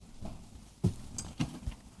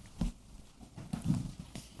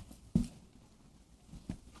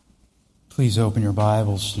Please open your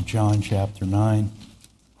Bibles to John chapter 9.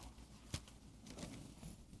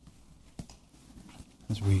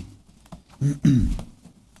 As we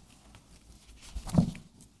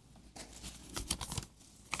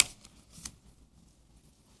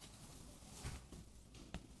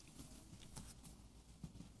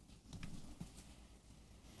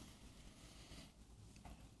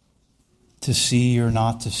to see or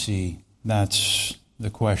not to see, that's the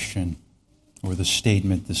question or the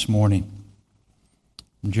statement this morning.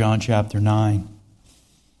 In John chapter 9,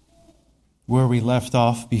 where we left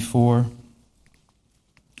off before,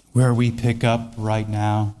 where we pick up right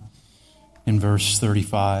now in verse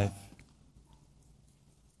 35.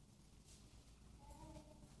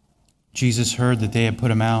 Jesus heard that they had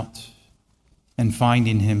put him out, and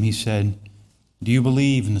finding him, he said, "Do you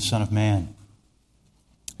believe in the Son of Man?"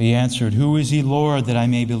 He answered, "Who is he, Lord, that I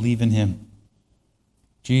may believe in him?"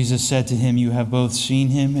 Jesus said to him, "You have both seen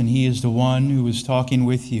him, and he is the one who is talking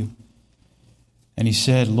with you." And he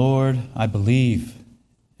said, "Lord, I believe."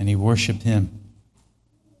 And he worshipped him.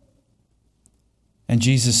 And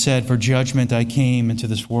Jesus said, "For judgment I came into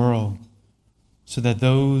this world, so that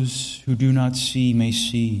those who do not see may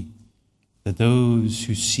see, that those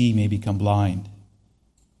who see may become blind."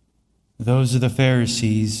 Those of the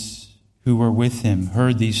Pharisees who were with him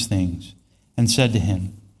heard these things and said to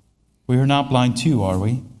him, "We are not blind too, are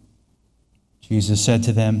we?" Jesus said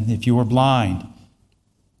to them, "If you were blind,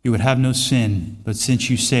 you would have no sin. But since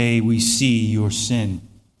you say, 'We see,' your sin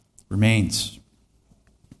remains."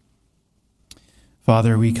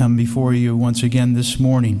 Father, we come before you once again this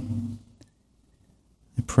morning.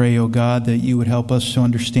 I pray, O God, that you would help us to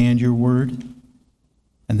understand your word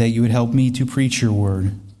and that you would help me to preach your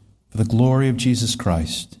word for the glory of Jesus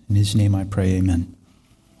Christ. In his name I pray, amen.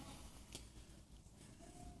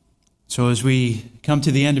 So as we come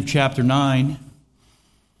to the end of chapter 9,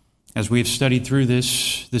 as we have studied through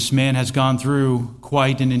this man has gone through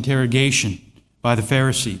quite an interrogation by the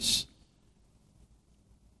Pharisees.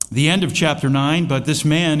 The end of chapter 9, but this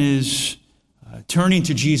man is turning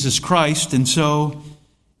to Jesus Christ, and so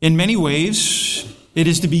in many ways it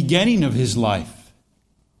is the beginning of his life.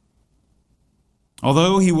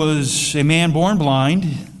 Although he was a man born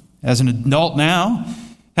blind, as an adult now,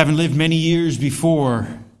 having lived many years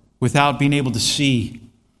before without being able to see,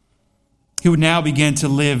 he would now begin to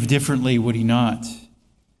live differently, would he not?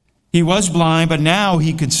 He was blind, but now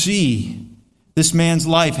he could see. This man's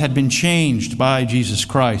life had been changed by Jesus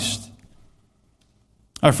Christ.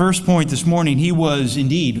 Our first point this morning, he was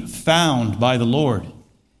indeed found by the Lord.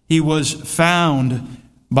 He was found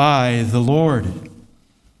by the Lord.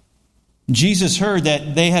 Jesus heard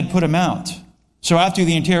that they had put him out. So after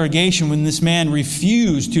the interrogation, when this man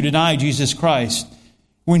refused to deny Jesus Christ,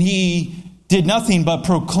 when he did nothing but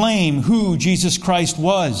proclaim who Jesus Christ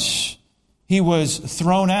was, he was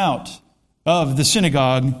thrown out of the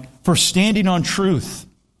synagogue for standing on truth.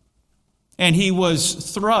 And he was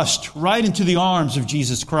thrust right into the arms of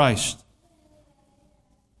Jesus Christ.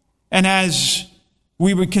 And as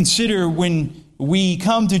we would consider, when we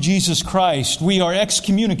come to Jesus Christ, we are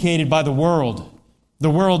excommunicated by the world.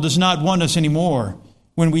 The world does not want us anymore.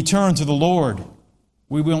 When we turn to the Lord,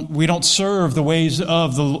 we don't serve the ways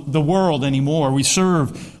of the world anymore. We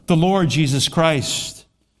serve the Lord Jesus Christ.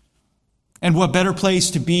 And what better place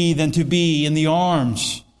to be than to be in the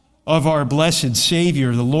arms of our blessed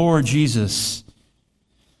Savior, the Lord Jesus.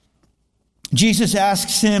 Jesus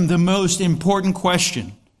asks him the most important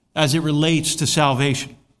question as it relates to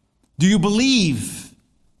salvation. Do you believe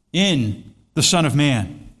in the Son of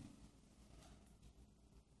Man?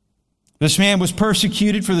 This man was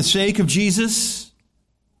persecuted for the sake of Jesus.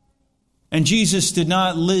 And Jesus did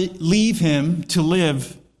not leave him to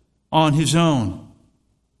live on his own,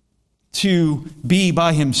 to be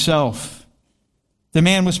by himself. The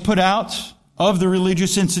man was put out of the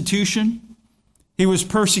religious institution. He was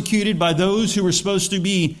persecuted by those who were supposed to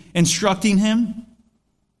be instructing him.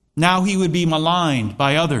 Now he would be maligned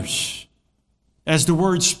by others as the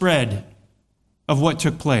word spread of what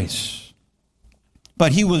took place.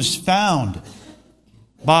 But he was found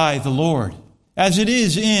by the Lord, as it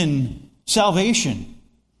is in salvation.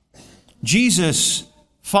 Jesus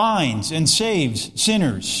finds and saves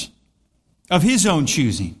sinners of his own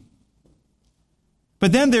choosing.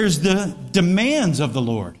 But then there's the demands of the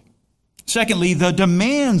Lord. Secondly, the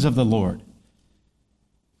demands of the Lord.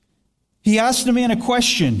 He asked the man a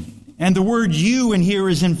question, and the word "you" in here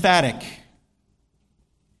is emphatic.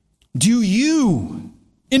 Do you,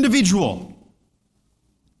 individual,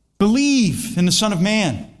 believe in the Son of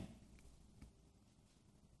Man?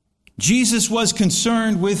 Jesus was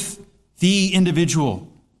concerned with the individual.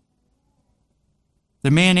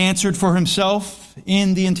 The man answered for himself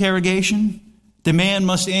in the interrogation. The man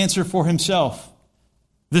must answer for himself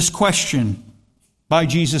this question by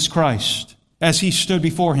Jesus Christ as he stood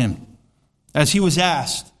before him, as he was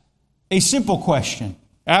asked a simple question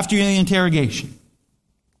after the interrogation.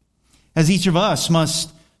 As each of us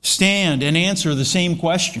must stand and answer the same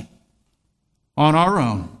question on our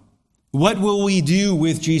own. What will we do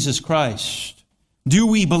with Jesus Christ? Do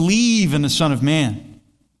we believe in the Son of Man?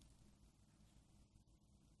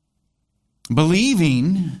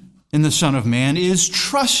 Believing in the Son of Man is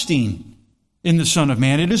trusting in the Son of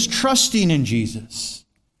Man. It is trusting in Jesus.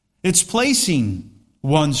 It's placing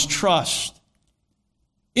one's trust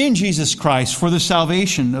in Jesus Christ for the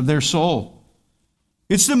salvation of their soul.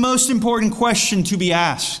 It's the most important question to be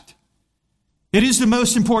asked. It is the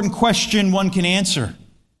most important question one can answer.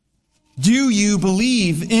 Do you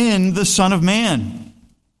believe in the Son of Man?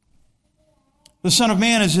 The Son of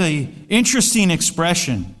Man is an interesting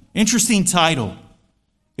expression, interesting title.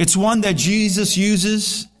 It's one that Jesus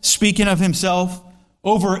uses, speaking of himself,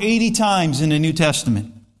 over 80 times in the New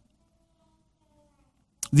Testament.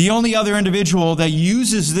 The only other individual that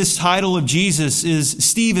uses this title of Jesus is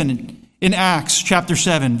Stephen in Acts chapter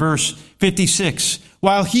 7, verse 56.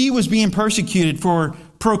 While he was being persecuted for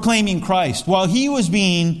proclaiming Christ, while he was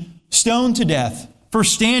being stoned to death for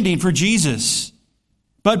standing for Jesus,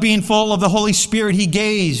 but being full of the Holy Spirit, he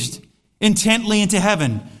gazed intently into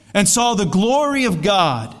heaven and saw the glory of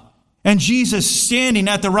God and Jesus standing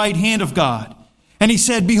at the right hand of God. And he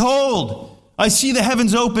said, "Behold, I see the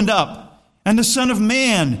heavens opened up and the Son of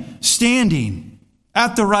Man standing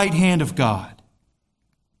at the right hand of God."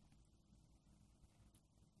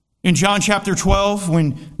 In John chapter 12,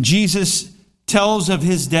 when Jesus tells of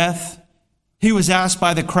his death, he was asked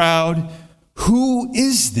by the crowd, "Who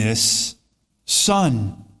is this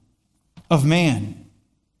Son of Man?"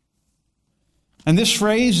 And this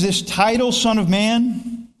phrase, this title, Son of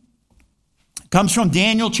Man, comes from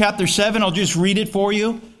Daniel chapter 7. I'll just read it for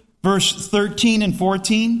you. Verse 13 and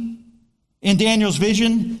 14. In Daniel's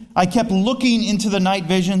vision, I kept looking into the night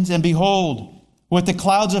visions, and behold, with the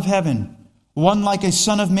clouds of heaven, one like a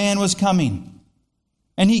Son of Man was coming.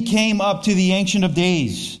 And he came up to the Ancient of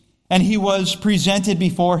Days, and he was presented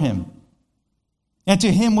before him. And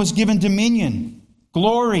to him was given dominion,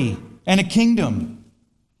 glory, and a kingdom,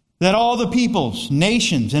 that all the peoples,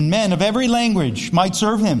 nations, and men of every language might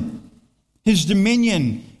serve him. His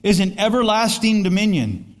dominion is an everlasting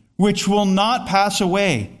dominion, which will not pass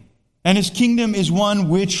away, and his kingdom is one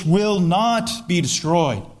which will not be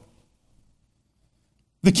destroyed.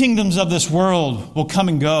 The kingdoms of this world will come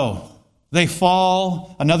and go. They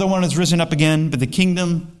fall, another one has risen up again, but the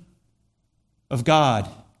kingdom of God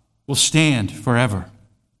will stand forever.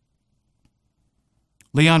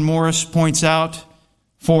 Leon Morris points out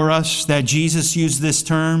for us that Jesus used this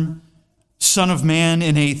term, Son of Man,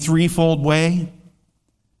 in a threefold way.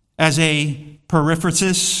 As a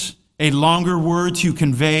periphrasis, a longer word to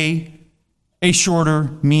convey a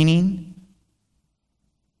shorter meaning.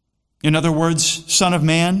 In other words, Son of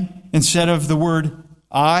Man, instead of the word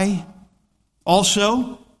I.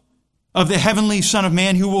 Also, of the heavenly Son of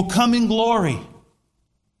Man who will come in glory.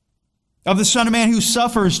 Of the Son of Man who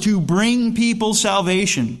suffers to bring people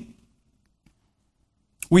salvation.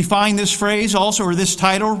 We find this phrase also, or this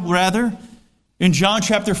title rather, in John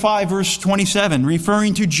chapter 5, verse 27,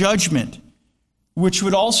 referring to judgment, which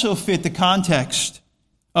would also fit the context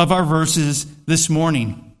of our verses this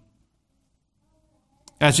morning.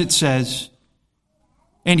 As it says,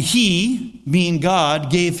 "And he, being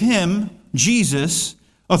God, gave him, Jesus,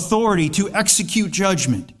 authority to execute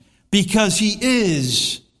judgment, because he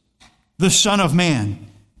is the Son of Man."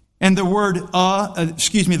 And the word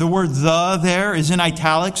the there is in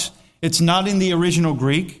italics. It's not in the original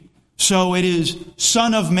Greek. So it is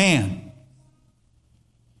Son of Man.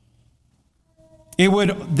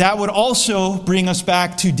 That would also bring us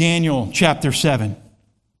back to Daniel chapter 7.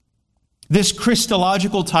 This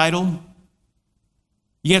Christological title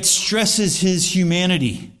yet stresses his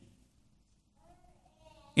humanity.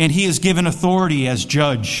 And he is given authority as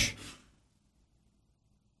judge.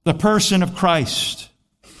 The person of Christ,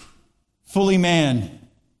 fully man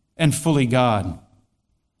and fully God.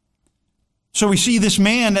 So we see this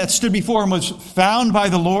man that stood before him was found by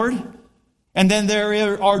the Lord. And then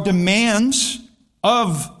there are demands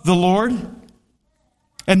of the Lord.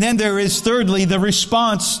 And then there is, thirdly, the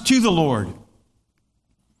response to the Lord.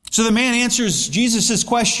 So the man answers Jesus'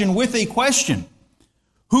 question with a question.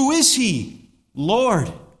 Who is he,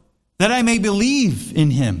 Lord, that I may believe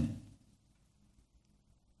in him?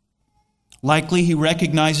 Likely he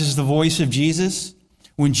recognizes the voice of Jesus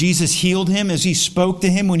when Jesus healed him, as he spoke to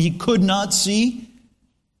him when he could not see.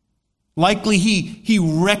 Likely he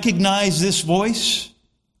recognized this voice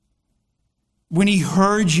when he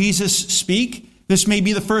heard Jesus speak. This may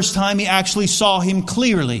be the first time he actually saw him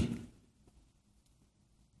clearly.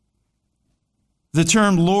 The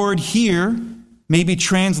term Lord here may be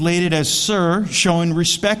translated as Sir, showing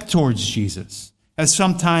respect towards Jesus, as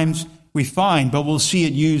sometimes we find, but we'll see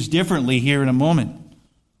it used differently here in a moment.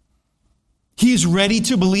 He is ready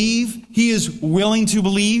to believe. He is willing to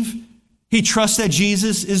believe. He trusts that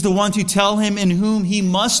Jesus is the one to tell him in whom he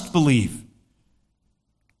must believe.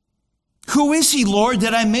 Who is he, Lord,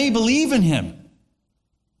 that I may believe in him?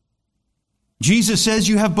 Jesus says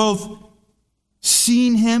you have both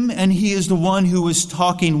seen him and he is the one who is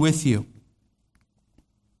talking with you.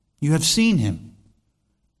 You have seen him.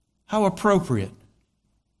 How appropriate.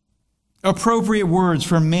 Appropriate words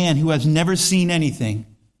for a man who has never seen anything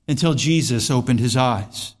until Jesus opened his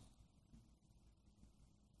eyes.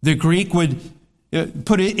 The Greek would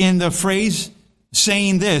put it in the phrase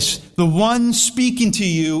saying this: the one speaking to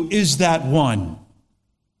you is that one.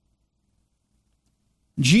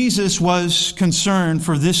 Jesus was concerned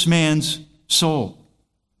for this man's soul.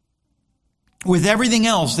 With everything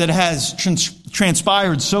else that has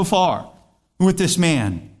transpired so far with this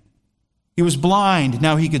man, he was blind,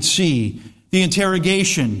 now he could see. The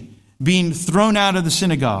interrogation, being thrown out of the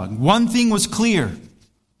synagogue. One thing was clear.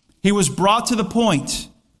 He was brought to the point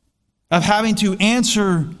of having to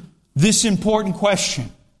answer this important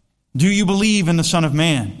question: do you believe in the Son of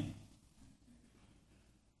Man?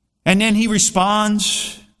 And then he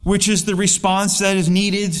responds, which is the response that is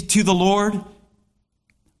needed to the Lord.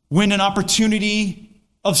 When an opportunity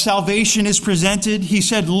of salvation is presented, he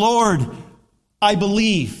said, Lord, I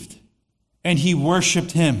believed. And he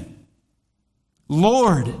worshiped him.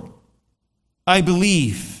 Lord, I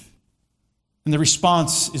believe. And the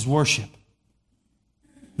response is worship.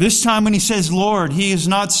 This time when he says Lord, he is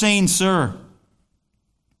not saying sir.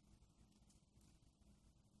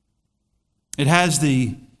 It has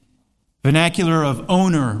the vernacular of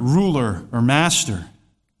owner, ruler, or master.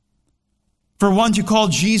 For one to call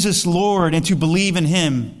Jesus Lord and to believe in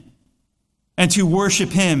him and to worship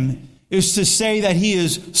him is to say that he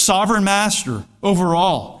is sovereign master over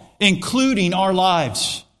all, including our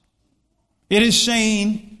lives. It is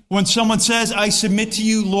saying when someone says, I submit to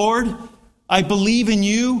you, Lord, I believe in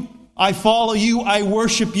you, I follow you, I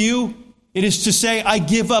worship you, it is to say, I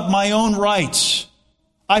give up my own rights.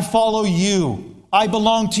 I follow you. I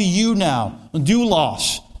belong to you now,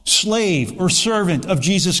 doulos, slave or servant of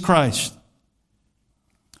Jesus Christ.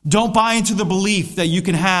 Don't buy into the belief that you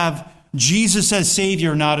can have Jesus as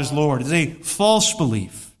Savior, not as Lord. It's a false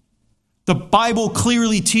belief. The Bible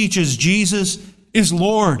clearly teaches Jesus is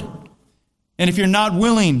Lord. And if you're not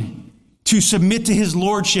willing to submit to his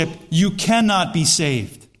lordship, you cannot be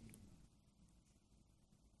saved.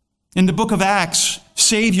 In the book of Acts,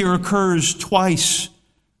 Savior occurs twice,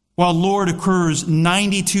 while Lord occurs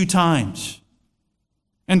 92 times.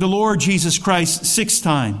 And the Lord Jesus Christ 6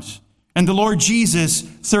 times. And the Lord Jesus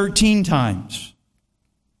 13 times.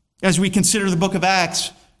 As we consider the book of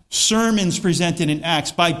Acts, sermons presented in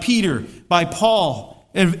Acts by Peter, by Paul,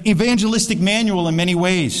 an evangelistic manual in many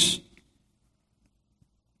ways.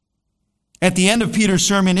 At the end of Peter's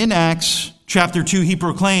sermon in Acts, chapter 2, he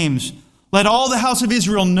proclaims, let all the house of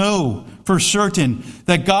Israel know for certain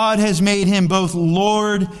that God has made him both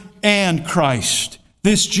Lord and Christ,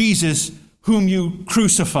 this Jesus whom you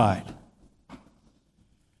crucified.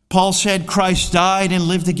 Paul said Christ died and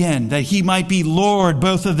lived again, that he might be Lord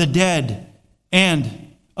both of the dead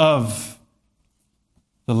and of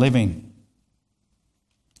the living.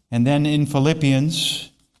 And then in Philippians,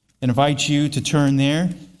 I invite you to turn there.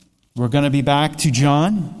 We're going to be back to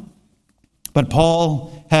John. But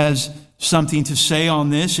Paul has something to say on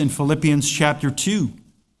this in Philippians chapter 2.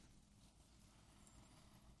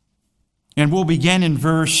 And we'll begin in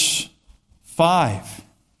verse 5.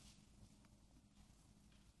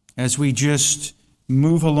 As we just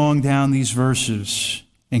move along down these verses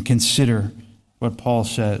and consider what Paul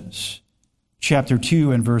says. Chapter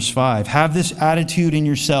 2 and verse 5. Have this attitude in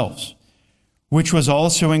yourselves, which was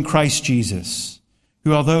also in Christ Jesus,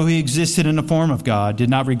 who, although he existed in the form of God, did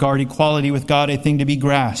not regard equality with God a thing to be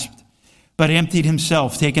grasped, but emptied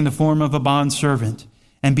himself, taking the form of a bondservant,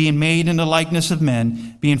 and being made in the likeness of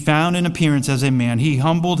men, being found in appearance as a man, he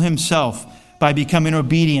humbled himself by becoming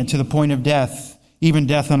obedient to the point of death, even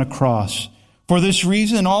death on a cross. For this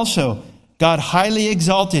reason also, God highly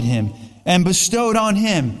exalted him and bestowed on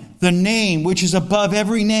him the name which is above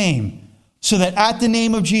every name, so that at the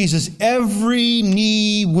name of Jesus, every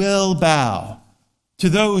knee will bow to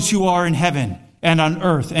those who are in heaven and on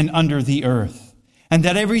earth and under the earth, and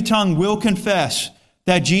that every tongue will confess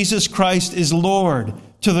that Jesus Christ is Lord,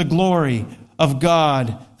 to the glory of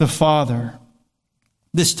God the Father.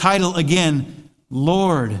 This title again,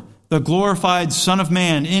 Lord, the glorified Son of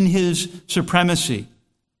Man in his supremacy.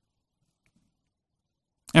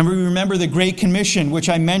 And we remember the Great Commission, which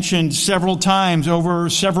I mentioned several times over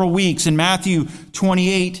several weeks in Matthew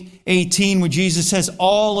 28:18, where Jesus says,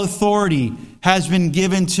 all authority has been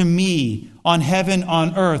given to me on heaven,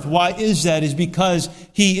 on earth. Why is that? Is because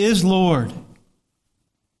he is Lord.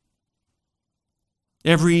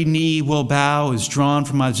 Every knee will bow is drawn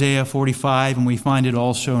from Isaiah 45, and we find it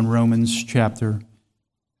also in Romans chapter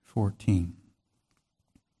 14.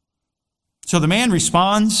 So the man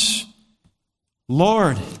responds,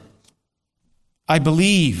 Lord, I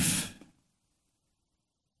believe.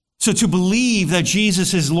 So to believe that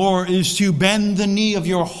Jesus is Lord is to bend the knee of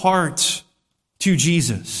your heart to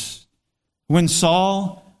Jesus. When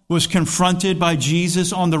Saul was confronted by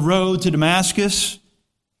Jesus on the road to Damascus,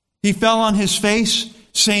 he fell on his face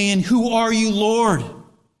saying, who are you, Lord?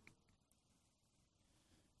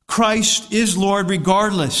 Christ is Lord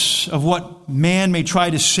regardless of what man may try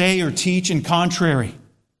to say or teach in contrary.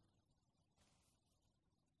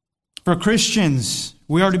 For Christians,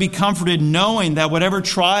 we are to be comforted knowing that whatever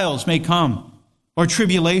trials may come or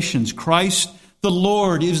tribulations, Christ the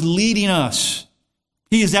Lord is leading us.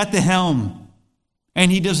 He is at the helm,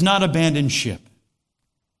 and he does not abandon ship.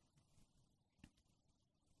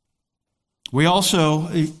 We also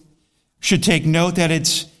should take note that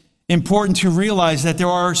it's important to realize that there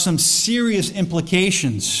are some serious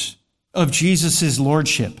implications of Jesus'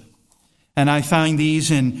 lordship. And I find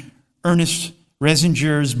these in Ernest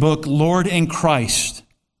Resinger's book, Lord and Christ.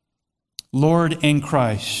 Lord and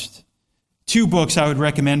Christ. Two books I would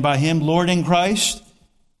recommend by him, Lord and Christ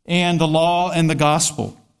and The Law and the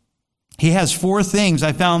Gospel. He has 4 things.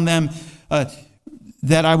 I found them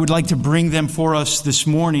that I would like to bring them for us this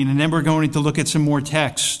morning. And then we're going to look at some more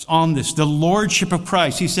texts on this. The lordship of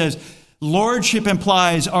Christ. He says, lordship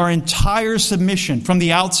implies our entire submission from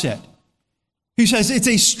the outset. He says it's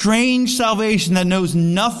a strange salvation that knows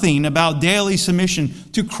nothing about daily submission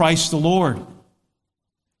to Christ the Lord.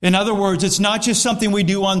 In other words, it's not just something we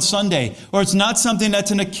do on Sunday, or it's not something that's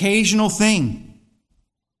an occasional thing.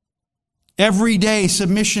 Everyday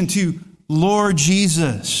submission to Lord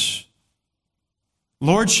Jesus.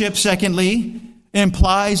 Lordship, secondly,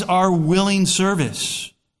 implies our willing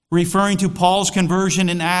service. Referring to Paul's conversion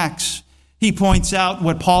in Acts, he points out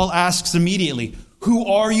what Paul asks immediately. Who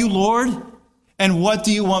are you, Lord? And what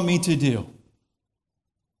do you want me to do?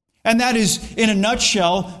 And that is, in a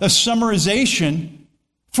nutshell, a summarization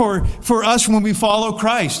for us when we follow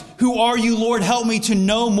Christ. Who are you, Lord? Help me to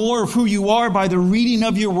know more of who you are by the reading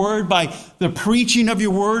of your word, by the preaching of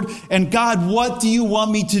your word. And God, what do you want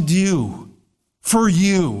me to do for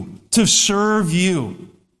you, to serve you?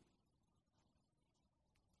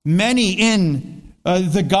 Many in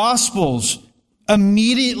the Gospels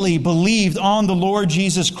immediately believed on the Lord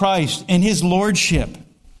Jesus Christ and his lordship.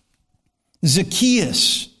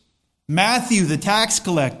 Zacchaeus, Matthew, the tax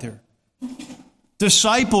collector,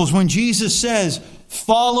 disciples, when Jesus says,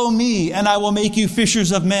 follow me and I will make you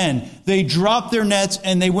fishers of men, they dropped their nets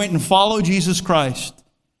and they went and followed Jesus Christ.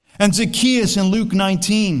 And Zacchaeus in Luke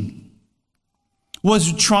 19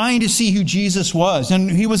 was trying to see who Jesus was,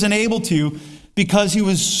 and he was unable to because he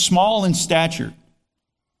was small in stature.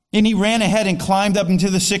 And he ran ahead and climbed up into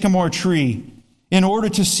the sycamore tree in order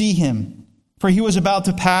to see him, for he was about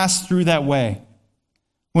to pass through that way.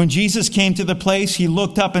 When Jesus came to the place, he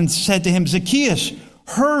looked up and said to him, Zacchaeus,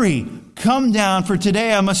 hurry, come down, for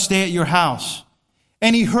today I must stay at your house.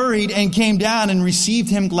 And he hurried and came down and received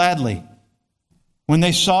him gladly. When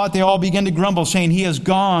they saw it, they all began to grumble, saying, he has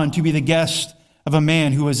gone to be the guest of a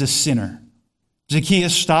man who is a sinner.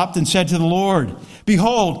 Zacchaeus stopped and said to the Lord,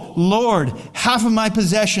 behold, Lord, half of my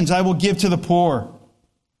possessions I will give to the poor.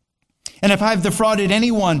 And if I have defrauded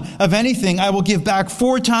anyone of anything, I will give back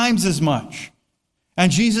 4 times as much.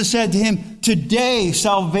 And Jesus said to him, today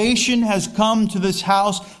salvation has come to this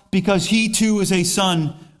house, because he too is a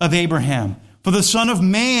son of Abraham. For the Son of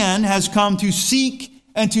Man has come to seek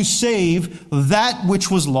and to save that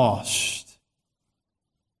which was lost.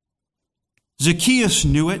 Zacchaeus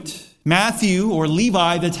knew it. Matthew, or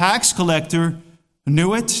Levi, the tax collector,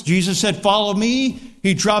 knew it. Jesus said, follow me.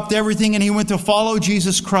 He dropped everything and he went to follow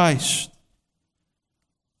Jesus Christ.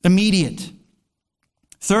 Immediate.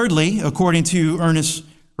 Thirdly, according to Ernest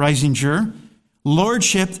Reisinger,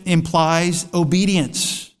 lordship implies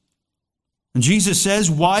obedience. And Jesus says,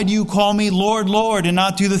 why do you call me Lord, Lord, and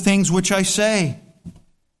not do the things which I say?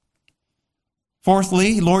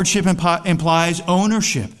 Fourthly, lordship implies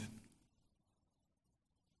ownership.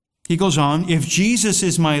 He goes on, if Jesus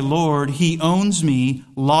is my Lord, he owns me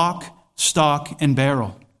lock, stock, and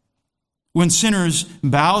barrel. When sinners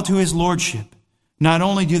bow to his lordship, not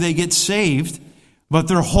only do they get saved, but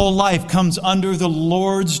their whole life comes under the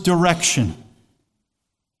Lord's direction.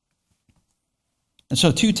 And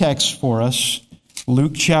so 2 texts for us,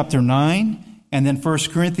 Luke chapter 9, and then 1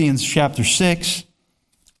 Corinthians chapter 6.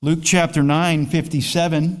 Luke chapter 9,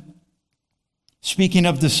 57, speaking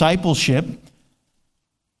of discipleship,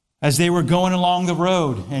 as they were going along the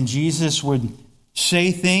road, and Jesus would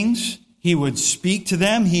say things, he would speak to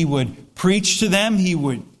them, he would preach to them, he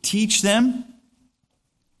would teach them.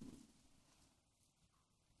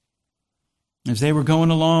 As they were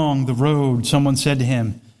going along the road, someone said to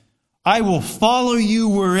him, I will follow you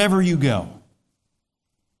wherever you go.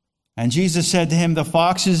 And Jesus said to him, the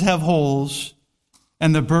foxes have holes,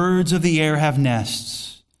 and the birds of the air have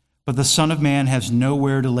nests, but the Son of Man has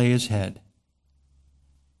nowhere to lay his head.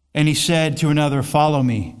 And he said to another, follow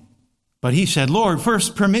me. But he said, Lord,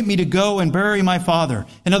 first permit me to go and bury my father.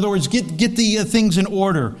 In other words, get the things in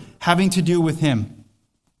order having to do with him.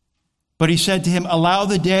 But he said to him, allow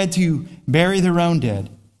the dead to bury their own dead.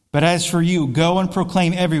 But as for you, go and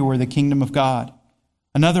proclaim everywhere the kingdom of God.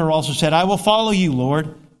 Another also said, I will follow you,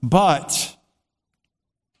 Lord, but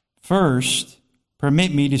first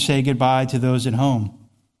permit me to say goodbye to those at home.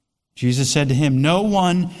 Jesus said to him, no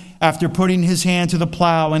one, after putting his hand to the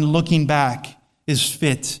plow and looking back, is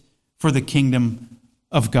fit for the kingdom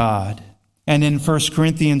of God. And in 1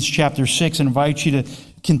 Corinthians chapter 6, I invite you to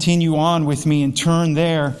continue on with me and turn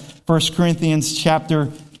there. 1 Corinthians chapter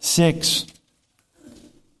 6.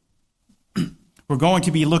 We're going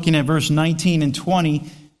to be looking at verse 19 and 20.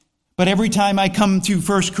 But every time I come to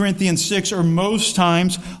 1 Corinthians 6, or most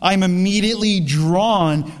times, I'm immediately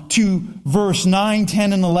drawn to verse 9,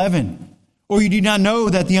 10, and 11. Or you do not know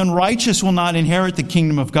that the unrighteous will not inherit the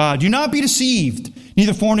kingdom of God. Do not be deceived.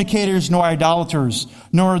 Neither fornicators, nor idolaters,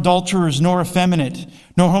 nor adulterers, nor effeminate,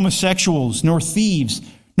 nor homosexuals, nor thieves,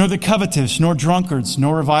 nor the covetous, nor drunkards,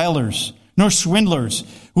 nor revilers, nor swindlers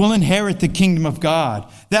will inherit the kingdom of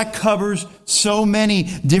God. That covers so many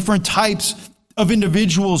different types of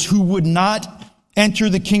individuals who would not enter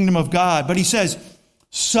the kingdom of God. But he says,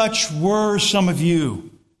 such were some of you.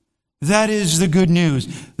 That is the good news.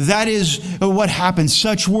 That is what happened.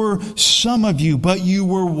 Such were some of you, but you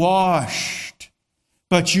were washed,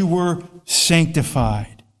 but you were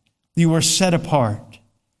sanctified. You were set apart,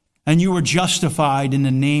 and you were justified in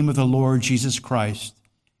the name of the Lord Jesus Christ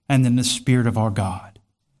and in the Spirit of our God.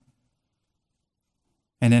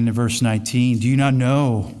 And then in verse 19, do you not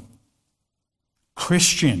know,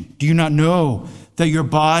 Christian, do you not know that your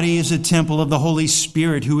body is a temple of the Holy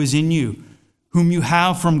Spirit who is in you, whom you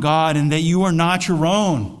have from God, and that you are not your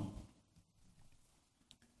own?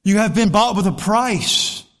 You have been bought with a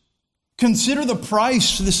price. Consider the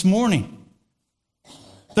price this morning.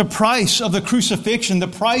 The price of the crucifixion, the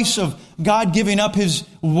price of God giving up his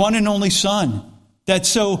one and only Son, that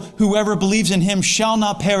so whoever believes in him shall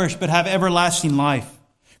not perish but have everlasting life.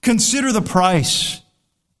 Consider the price.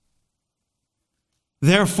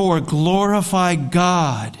 Therefore, glorify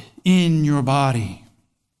God in your body.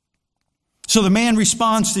 So the man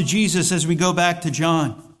responds to Jesus as we go back to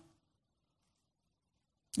John.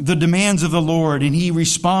 The demands of the Lord, and he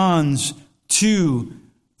responds to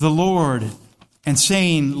the Lord and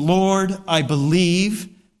saying, Lord, I believe.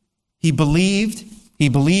 He believed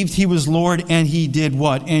he was Lord, and he did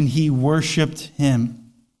what? And he worshiped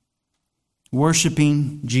him.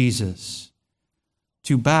 Worshiping Jesus.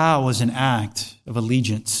 To bow is an act of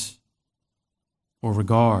allegiance or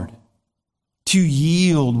regard. To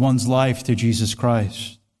yield one's life to Jesus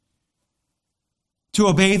Christ. To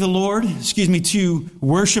obey the Lord, to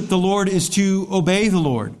worship the Lord is to obey the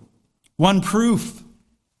Lord. One proof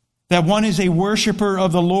that one is a worshiper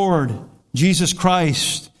of the Lord, Jesus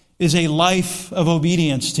Christ, is a life of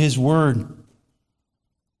obedience to his word.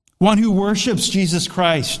 One who worships Jesus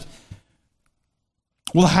Christ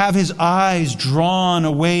will have his eyes drawn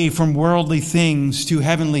away from worldly things to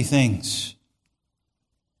heavenly things.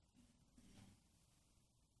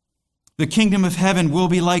 The kingdom of heaven will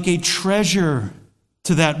be like a treasure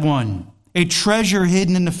to that one, a treasure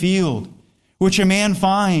hidden in the field, which a man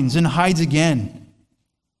finds and hides again.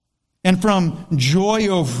 And from joy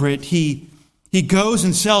over it, he goes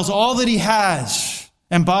and sells all that he has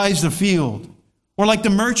and buys the field. Or like the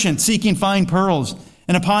merchant seeking fine pearls,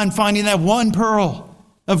 and upon finding that one pearl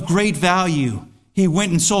of great value, he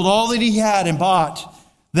went and sold all that he had and bought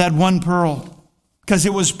that one pearl because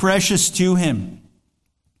it was precious to him.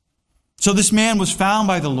 So this man was found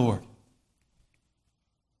by the Lord.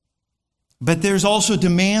 But there's also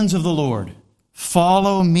demands of the Lord.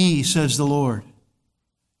 Follow me, says the Lord.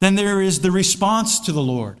 Then there is the response to the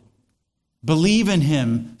Lord. Believe in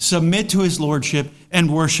him, submit to his lordship,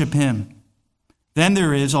 and worship him. Then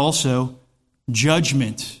there is also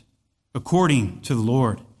judgment according to the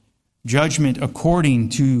Lord. Judgment according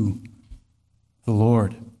to the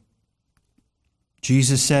Lord.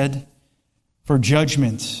 Jesus said, "For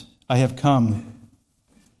judgment I have come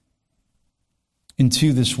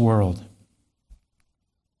into this world.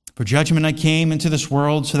 For judgment I came into this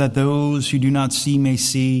world so that those who do not see may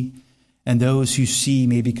see, and those who see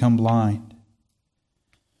may become blind."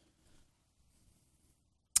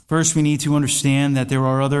 First, we need to understand that there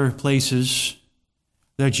are other places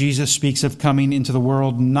that Jesus speaks of coming into the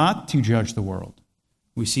world not to judge the world.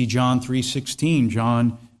 We see John 3:16,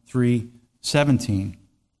 John 3:17.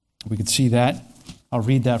 We could see that. I'll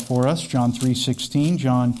read that for us. John 3:16,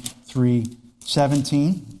 John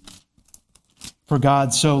 3:17. "For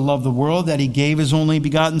God so loved the world that he gave his only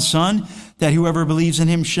begotten Son, that whoever believes in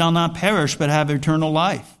him shall not perish but have eternal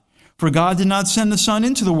life. For God did not send the Son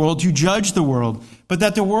into the world to judge the world, but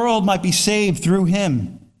that the world might be saved through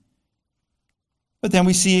him." But then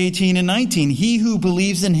we see 18 and 19. "He who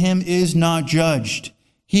believes in him is not judged.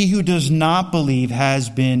 He who does not believe has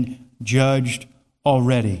been judged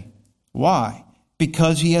already." Why?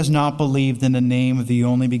 "Because he has not believed in the name of the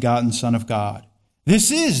only begotten Son of God.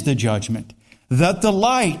 This is the judgment, that the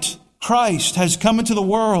light, Christ, has come into the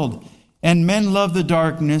world, and men love the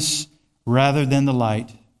darkness rather than the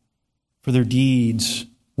light, for their deeds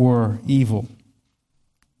were evil."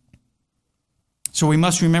 So we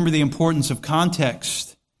must remember the importance of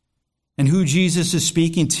context and who Jesus is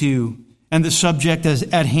speaking to and the subject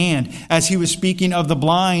at hand, as he was speaking of the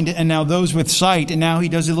blind and now those with sight. And now he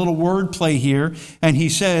does a little word play here, and he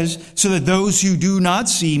says, so that those who do not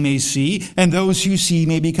see may see, and those who see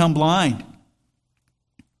may become blind.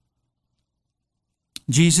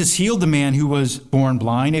 Jesus healed the man who was born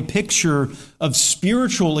blind, a picture of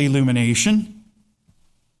spiritual illumination,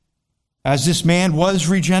 as this man was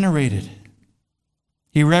regenerated.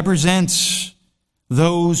 He represents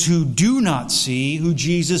those who do not see, who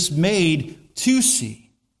Jesus made to see.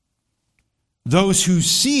 Those who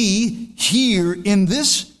see here in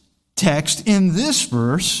this text, in this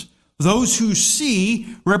verse, those who see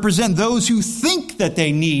represent those who think that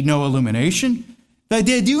they need no illumination, that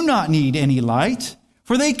they do not need any light,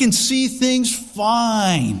 for they can see things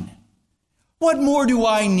fine. What more do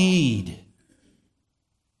I need?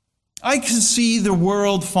 I can see the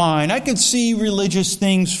world fine. I can see religious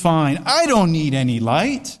things fine. I don't need any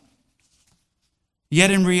light. Yet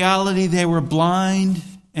in reality, they were blind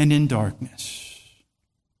and in darkness.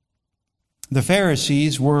 The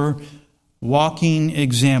Pharisees were walking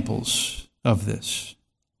examples of this.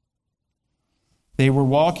 They were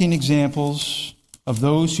walking examples of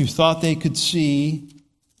those who thought they could see,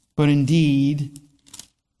 but indeed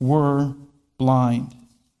were blind.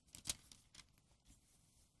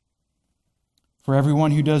 "For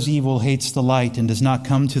everyone who does evil hates the light and does not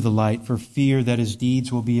come to the light for fear that his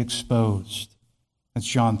deeds will be exposed." That's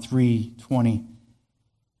John 3:20.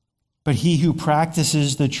 "But he who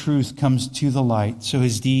practices the truth comes to the light, so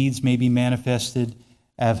his deeds may be manifested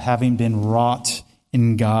as having been wrought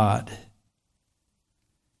in God."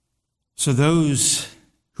 So those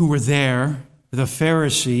who were there, the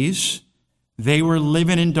Pharisees, they were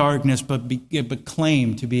living in darkness but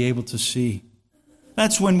claimed to be able to see.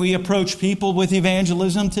 That's when we approach people with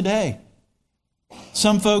evangelism today.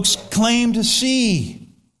 Some folks claim to see.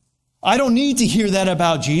 I don't need to hear that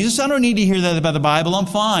about Jesus. I don't need to hear that about the Bible. I'm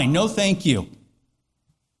fine. No, thank you.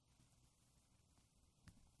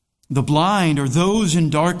 The blind are those in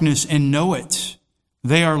darkness and know it.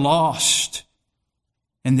 They are lost.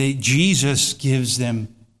 And Jesus gives them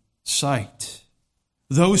sight.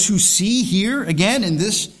 Those who see here, again in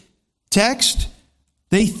this text,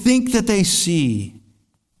 they think that they see.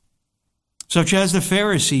 Such as the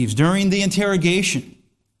Pharisees during the interrogation,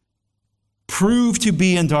 prove to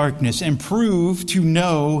be in darkness and prove to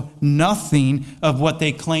know nothing of what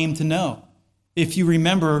they claim to know. If you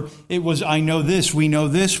remember, it was, I know this, we know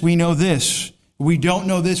this, we know this. We don't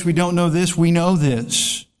know this, we don't know this, we know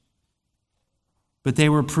this. But they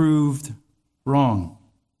were proved wrong.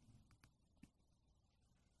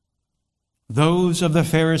 Those of the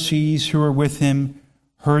Pharisees who were with him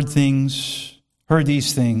heard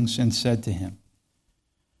these things and said to him.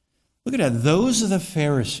 Look at that. Those are the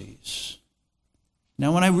Pharisees.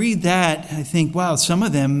 Now, when I read that, I think, wow, some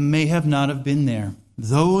of them may have not have been there.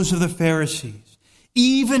 Those are the Pharisees.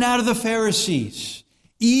 Even out of the Pharisees,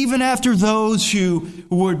 even after those who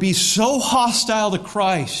would be so hostile to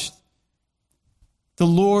Christ, the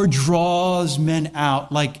Lord draws men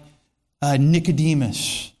out like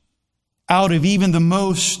Nicodemus, out of even the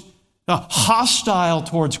most hostile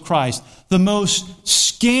towards Christ, the most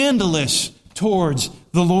scandalous towards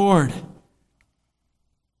the Lord.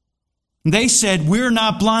 They said, "We're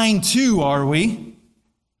not blind too, are we?"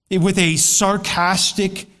 With a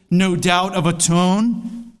sarcastic, no doubt, of a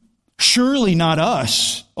tone. "Surely not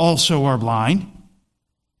us also are blind."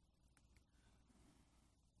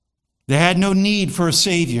 They had no need for a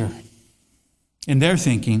Savior in their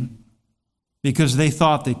thinking because they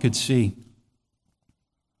thought they could see.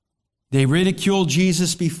 They ridiculed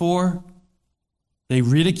Jesus before. They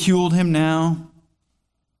ridiculed him now.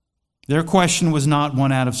 Their question was not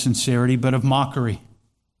one out of sincerity, but of mockery.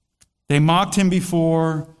 They mocked him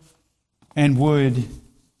before and would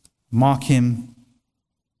mock him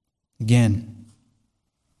again.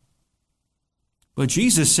 But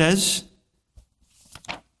Jesus says,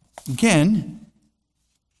 again,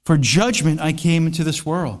 "For judgment I came into this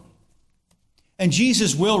world." And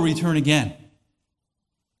Jesus will return again.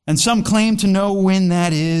 And some claim to know when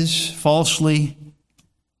that is, falsely.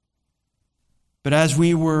 But as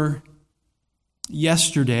we were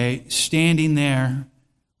yesterday standing there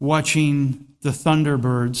watching the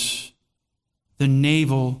Thunderbirds, the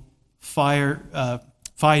naval fighter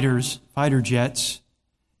jets,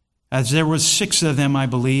 as there was 6 of them, I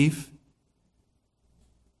believe,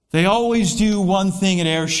 they always do one thing at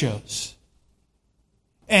air shows.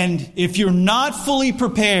 And if you're not fully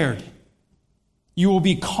prepared, you will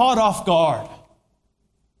be caught off guard.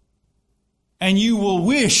 And you will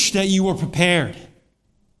wish that you were prepared.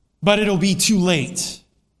 But it'll be too late.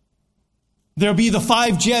 There'll be the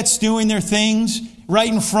 5 jets doing their things,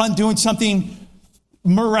 right in front doing something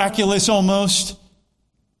miraculous almost.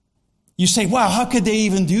 You say, wow, how could they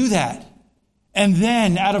even do that? And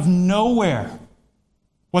then, out of nowhere,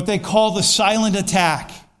 what they call the silent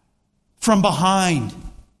attack from behind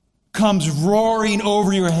comes roaring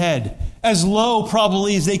over your head, as low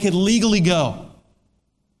probably as they could legally go.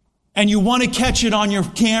 And you want to catch it on your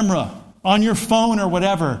camera, on your phone or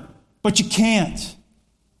whatever, but you can't.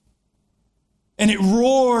 And it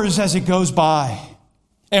roars as it goes by.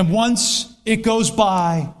 And once it goes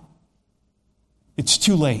by, it's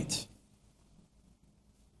too late.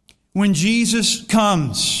 When Jesus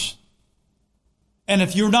comes, and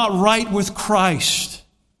if you're not right with Christ,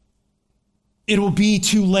 it will be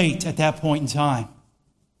too late at that point in time.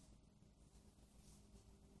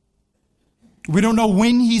 We don't know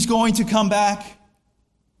when he's going to come back.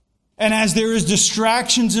 And as there is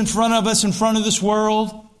distractions in front of us, in front of this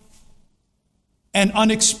world, and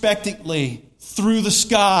unexpectedly, through the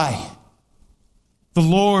sky, the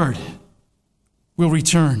Lord will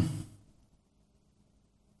return.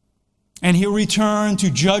 And he'll return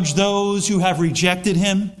to judge those who have rejected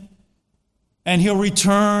him. And he'll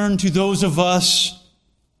return to those of us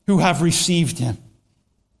who have received him.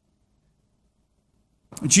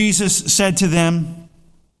 Jesus said to them,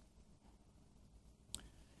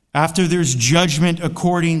 after there's judgment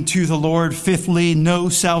according to the Lord, fifthly, no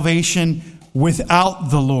salvation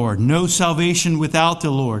without the Lord. No salvation without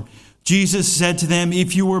the Lord. Jesus said to them,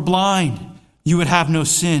 if you were blind, you would have no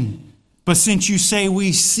sin. But since you say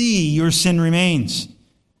we see, your sin remains.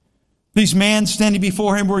 These men standing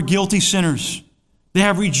before him were guilty sinners. They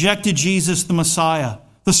have rejected Jesus, the Messiah,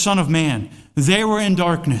 the Son of Man. They were in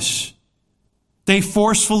darkness. They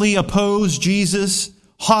forcefully opposed Jesus,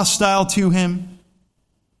 hostile to him.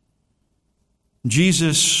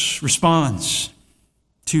 Jesus responds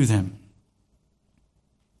to them.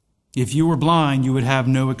 If you were blind, you would have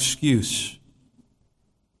no excuse.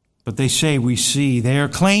 But they say we see. They are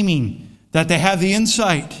claiming that they have the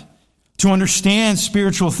insight to understand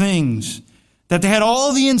spiritual things, that they had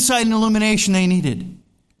all the insight and illumination they needed.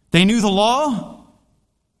 They knew the law.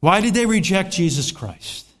 Why did they reject Jesus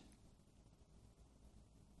Christ?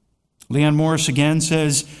 Leon Morris again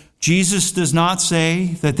says, Jesus does not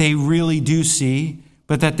say that they really do see,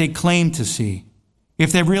 but that they claim to see.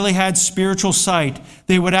 If they really had spiritual sight,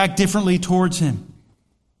 they would act differently towards him.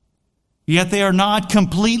 Yet they are not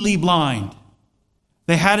completely blind.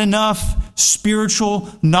 They had enough spiritual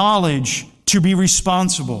knowledge to be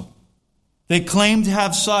responsible. They claimed to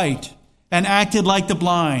have sight and acted like the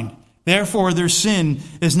blind. Therefore, their sin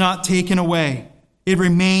is not taken away. It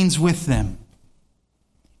remains with them.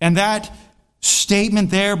 And that statement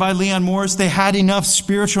there by Leon Morris, they had enough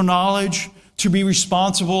spiritual knowledge to be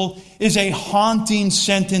responsible, is a haunting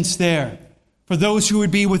sentence there for those who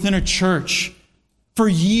would be within a church for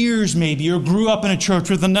years maybe, or grew up in a church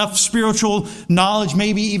with enough spiritual knowledge,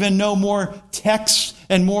 maybe even know more texts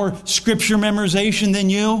and more scripture memorization than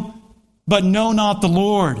you, but know not the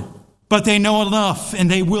Lord. but they know enough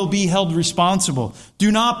and they will be held responsible.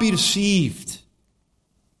 Do not be deceived.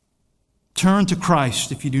 Turn to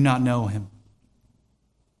Christ if you do not know him.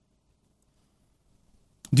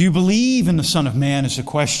 Do you believe in the Son of Man is the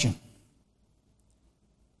question.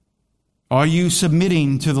 Are you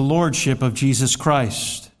submitting to the lordship of Jesus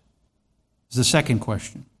Christ? Is the second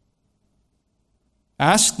question.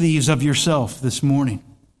 Ask these of yourself this morning.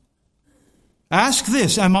 Ask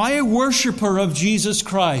this, am I a worshiper of Jesus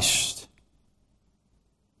Christ?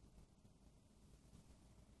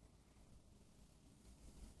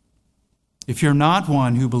 If you're not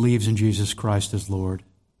one who believes in Jesus Christ as Lord,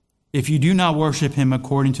 if you do not worship him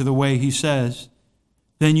according to the way he says,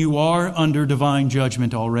 then you are under divine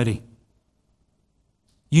judgment already.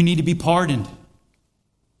 You need to be pardoned.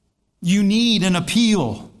 You need an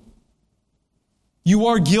appeal. You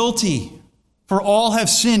are guilty, for all have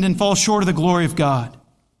sinned and fall short of the glory of God.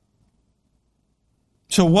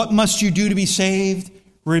 So what must you do to be saved?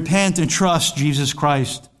 Repent and trust Jesus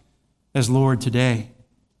Christ as Lord today.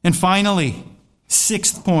 And finally,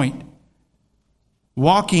 sixth point,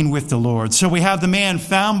 walking with the Lord. So we have the man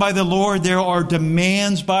found by the Lord. There are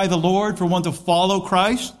demands by the Lord for one to follow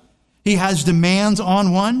Christ. He has demands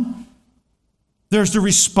on one. There's the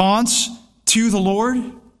response to the Lord.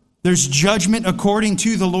 There's judgment according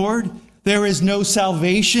to the Lord. There is no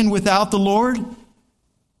salvation without the Lord.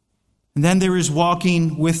 And then there is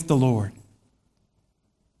walking with the Lord.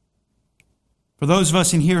 For those of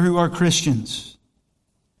us in here who are Christians,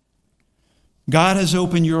 God has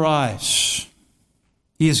opened your eyes.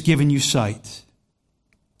 He has given you sight.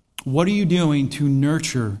 What are you doing to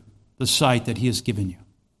nurture the sight that he has given you?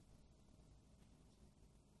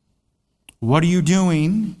 What are you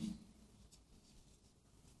doing,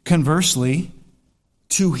 conversely,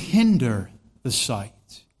 to hinder the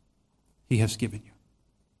sight he has given you?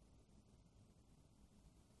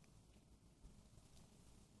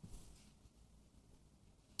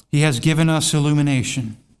 He has given us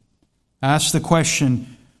illumination. Ask the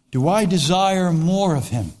question, do I desire more of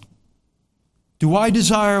him? Do I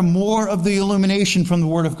desire more of the illumination from the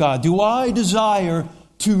Word of God? Do I desire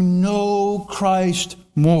to know Christ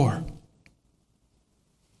more?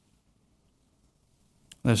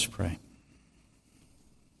 Let's pray.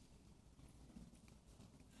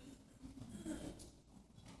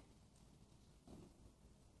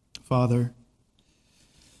 Father,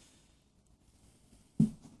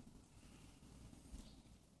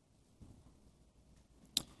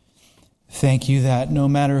 thank you that no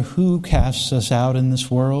matter who casts us out in this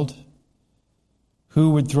world,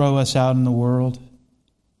 who would throw us out in the world,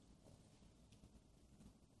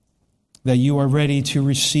 that you are ready to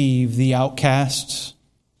receive the outcasts.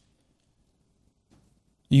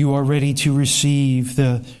 You are ready to receive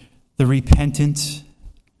the repentant.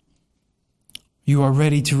 You are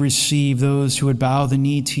ready to receive those who would bow the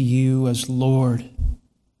knee to you as Lord.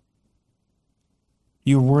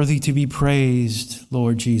 You're worthy to be praised,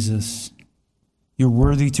 Lord Jesus. You're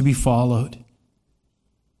worthy to be followed.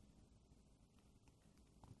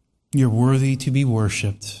 You're worthy to be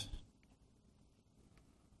worshipped.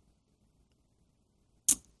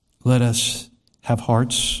 Let us have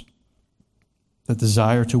hearts that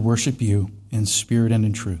desire to worship you in spirit and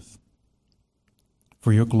in truth.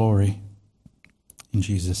 For your glory. In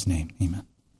Jesus' name, amen.